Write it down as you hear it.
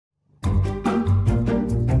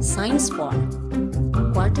Science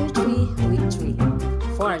 4, Quarter 3, Week 3,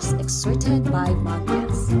 Force exerted by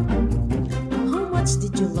magnets. How much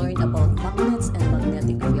did you learn about magnets and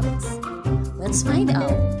magnetic fields? Let's find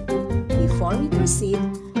out. Before we proceed,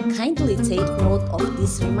 kindly take note of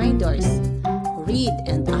these reminders. Read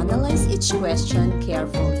and analyze each question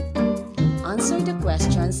carefully. Answer the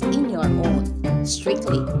questions in your own,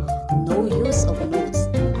 strictly. No use of notes,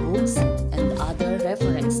 books, and other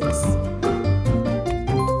references.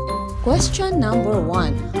 Question number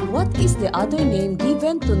 1. What is the other name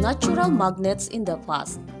given to natural magnets in the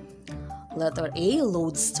past? Letter A,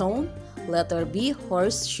 lodestone. Letter B,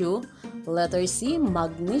 horseshoe. Letter C,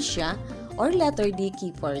 magnesia. Or letter D,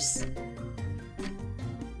 keepers.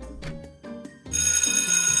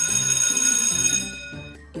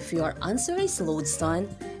 If your answer is lodestone,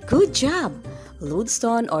 good job!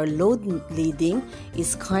 Lodestone or load leading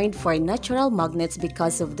is coined for natural magnets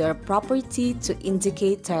because of their property to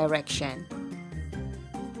indicate direction.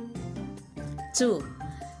 2.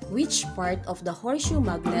 Which part of the horseshoe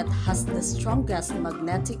magnet has the strongest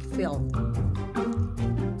magnetic field?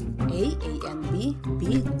 A and B,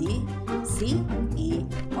 B, D, C, E,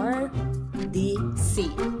 or D, C?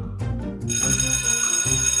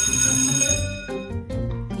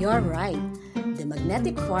 You're right. The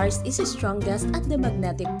magnetic force is strongest at the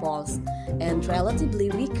magnetic poles and relatively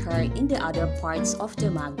weaker in the other parts of the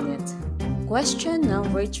magnet. Question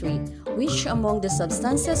number 3. Which among the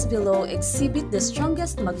substances below exhibit the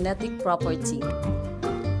strongest magnetic property?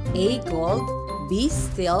 A, gold, B,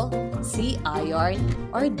 steel, C, iron,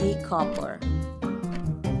 or D, copper?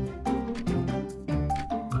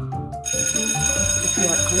 If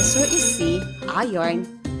your answer is C,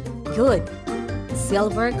 iron, good.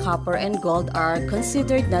 Silver, copper, and gold are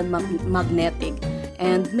considered non-magnetic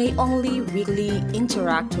and may only weakly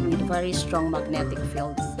interact with very strong magnetic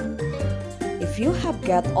fields. If you have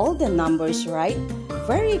got all the numbers right,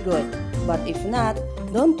 very good. But if not,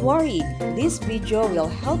 don't worry. This video will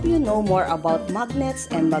help you know more about magnets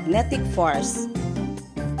and magnetic force.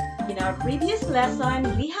 In our previous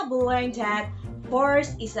lesson, we have learned that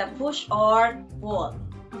force is a push or pull.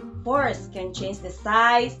 Force can change the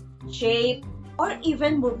size, shape, or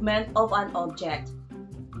even movement of an object.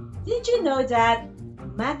 Did you know that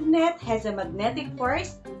magnet has a magnetic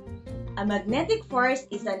force? A magnetic force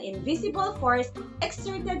is an invisible force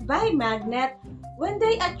exerted by magnet when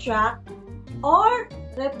they attract or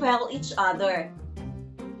repel each other.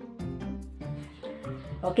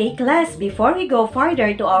 Okay class, before we go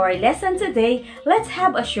further to our lesson today, let's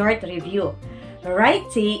have a short review. Write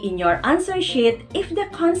T in your answer sheet if the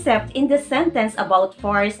concept in the sentence about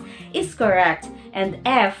force is correct, and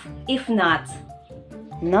F if not.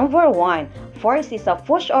 Number 1. Force is a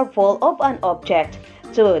push or pull of an object.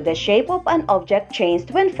 2. The shape of an object changed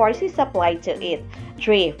when force is applied to it.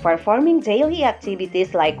 3. Performing daily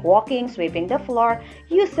activities like walking, sweeping the floor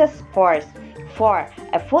uses force. 4.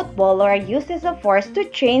 A footballer uses a force to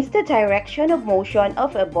change the direction of motion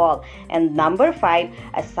of a ball. And number 5.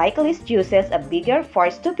 A cyclist uses a bigger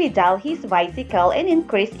force to pedal his bicycle and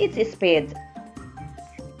increase its speed.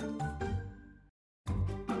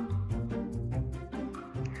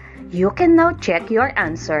 You can now check your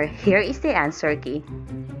answer. Here is the answer key.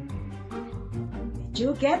 Did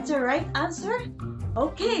you get the right answer?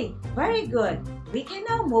 Okay, very good. We can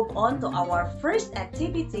now move on to our first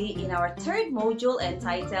activity in our third module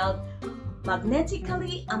entitled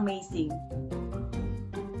Magnetically Amazing.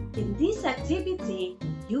 In this activity,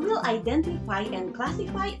 you will identify and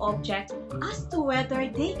classify objects as to whether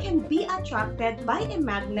they can be attracted by a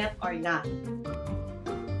magnet or not.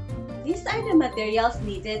 These are the materials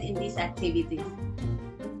needed in this activity: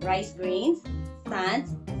 rice grains, sand,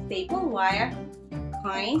 staple wire,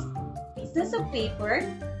 coins, pieces of paper,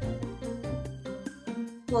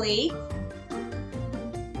 plate,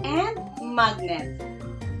 and magnet.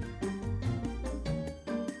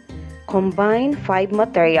 Combine 5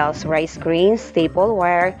 materials: rice grains, staple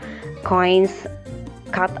wire, coins,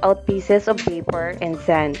 cut out pieces of paper, and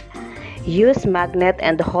sand. Use magnet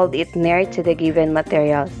and hold it near to the given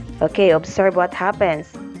materials. Okay, observe what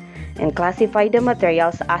happens and classify the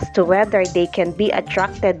materials as to whether they can be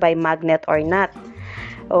attracted by magnet or not.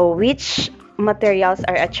 Which materials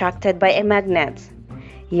are attracted by a magnet?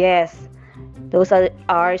 Yes, those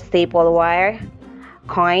are staple wire,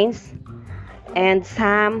 coins, and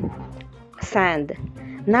some sand.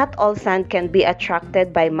 Not all sand can be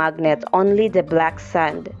attracted by magnet, only the black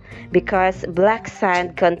sand, because black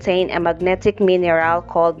sand contains a magnetic mineral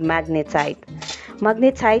called magnetite.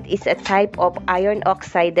 Magnetite is a type of iron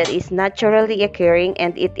oxide that is naturally occurring,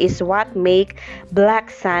 and it is what makes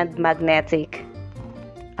black sand magnetic.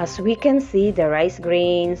 As we can see, the rice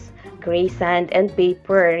grains, gray sand, and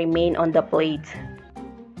paper remain on the plate.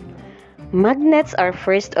 Magnets are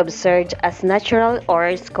first observed as natural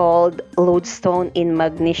ores called lodestone in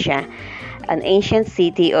Magnesia, an ancient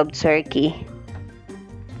city of Turkey.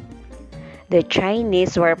 The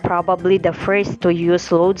Chinese were probably the first to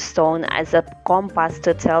use lodestone as a compass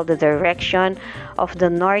to tell the direction of the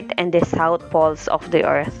north and the south poles of the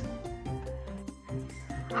earth.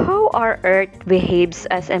 How our earth behaves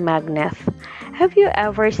as a magnet. Have you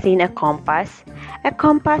ever seen a compass? A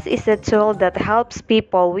compass is a tool that helps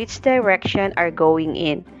people which direction are going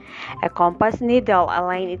in. A compass needle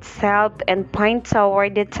aligns itself and points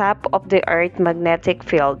toward the top of the Earth's magnetic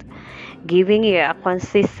field, giving you a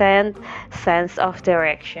consistent sense of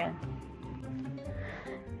direction.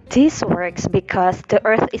 This works because the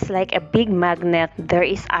Earth is like a big magnet. There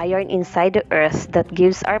is iron inside the Earth that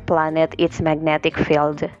gives our planet its magnetic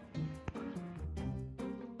field.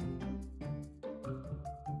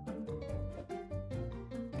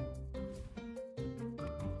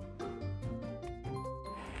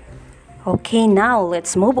 Okay, now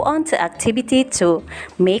let's move on to activity 2.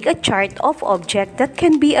 Make a chart of objects that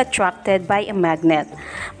can be attracted by a magnet.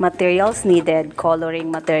 Materials needed: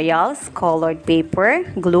 coloring materials, colored paper,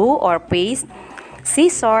 glue or paste,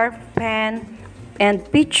 scissor, pen, and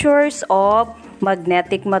pictures of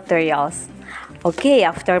magnetic materials. Okay,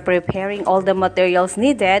 after preparing all the materials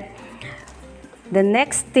needed, the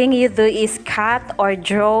next thing you do is cut or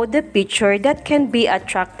draw the picture that can be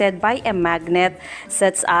attracted by a magnet,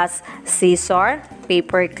 such as scissor,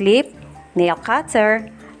 paper clip, nail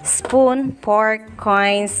cutter, spoon, fork,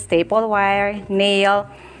 coins, staple wire,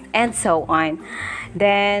 nail, and so on.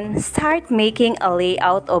 Then start making a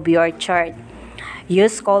layout of your chart.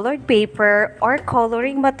 Use colored paper or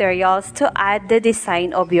coloring materials to add the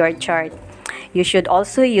design of your chart. You should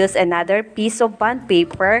also use another piece of bond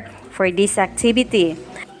paper for this activity.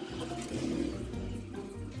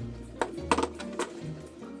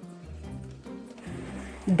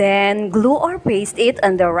 Then glue or paste it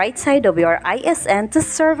on the right side of your ISN to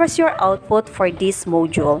serve as your output for this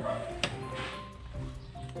module.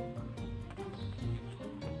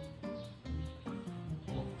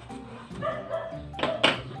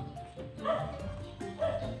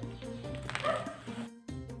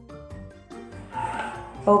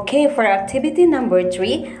 Okay, for activity number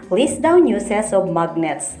 3, list down uses of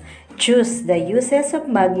magnets. Choose the uses of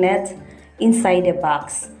magnets inside the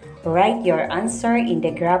box. Write your answer in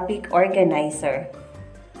the graphic organizer.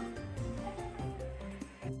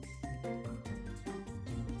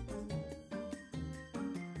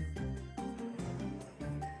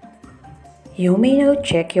 You may now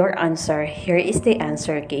check your answer. Here is the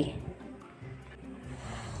answer key.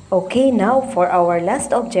 Okay, now for our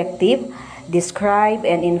last objective. Describe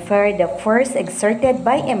and infer the force exerted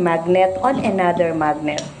by a magnet on another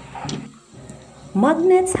magnet.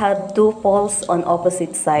 Magnets have two poles on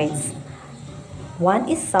opposite sides. One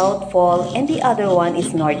is south pole and the other one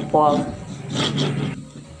is north pole.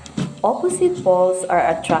 Opposite poles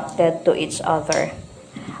are attracted to each other.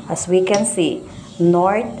 As we can see,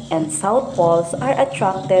 north and south poles are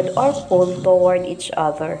attracted or pulled toward each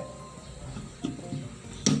other.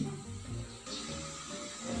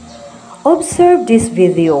 Observe this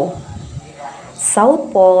video.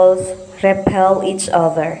 South poles repel each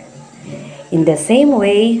other. In the same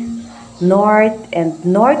way, north and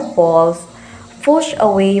north poles push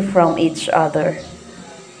away from each other.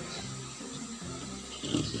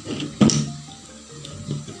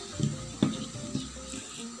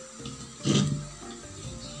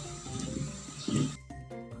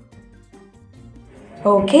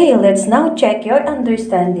 Okay, let's now check your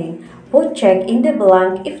understanding. Put check in the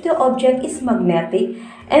blank if the object is magnetic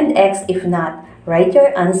and X if not. Write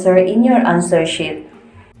your answer in your answer sheet.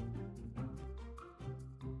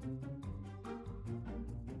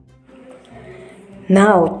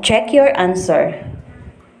 Now, check your answer.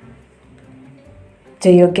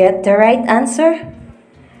 Do you get the right answer?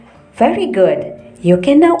 Very good. You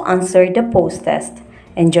can now answer the post test.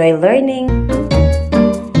 Enjoy learning!